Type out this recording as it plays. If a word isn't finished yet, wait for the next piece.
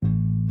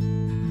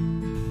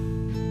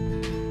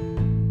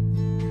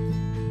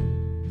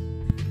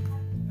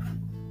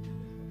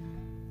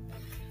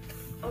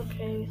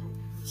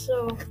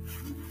So,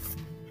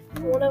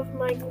 one of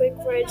my quick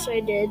rides I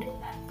did,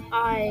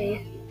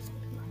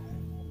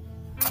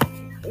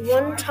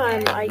 one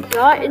time I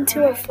got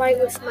into a fight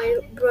with my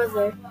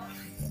brother.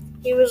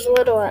 He was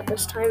little at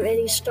this time and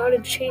he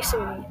started chasing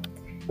me.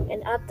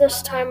 And at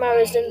this time I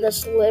was in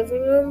this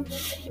living room,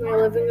 my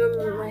living room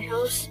in my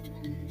house,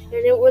 and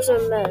it was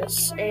a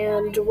mess.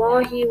 And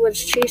while he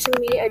was chasing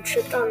me, I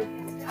tripped on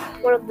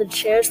one of the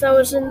chairs that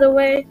was in the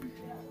way,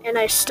 and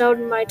I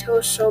stubbed my toe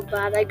so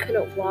bad I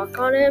couldn't walk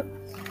on it.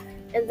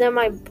 And then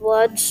my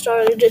blood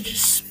started to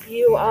just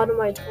spew out of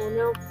my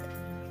toenail.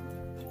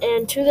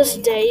 And to this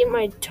day,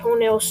 my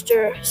toenail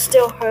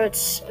still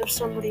hurts if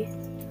somebody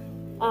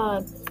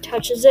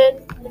touches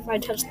it, if I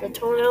touch the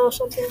toenail or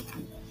something.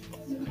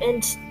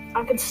 And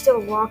I could still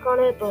walk on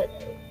it, but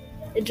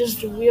it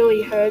just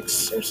really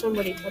hurts if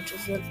somebody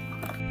touches it.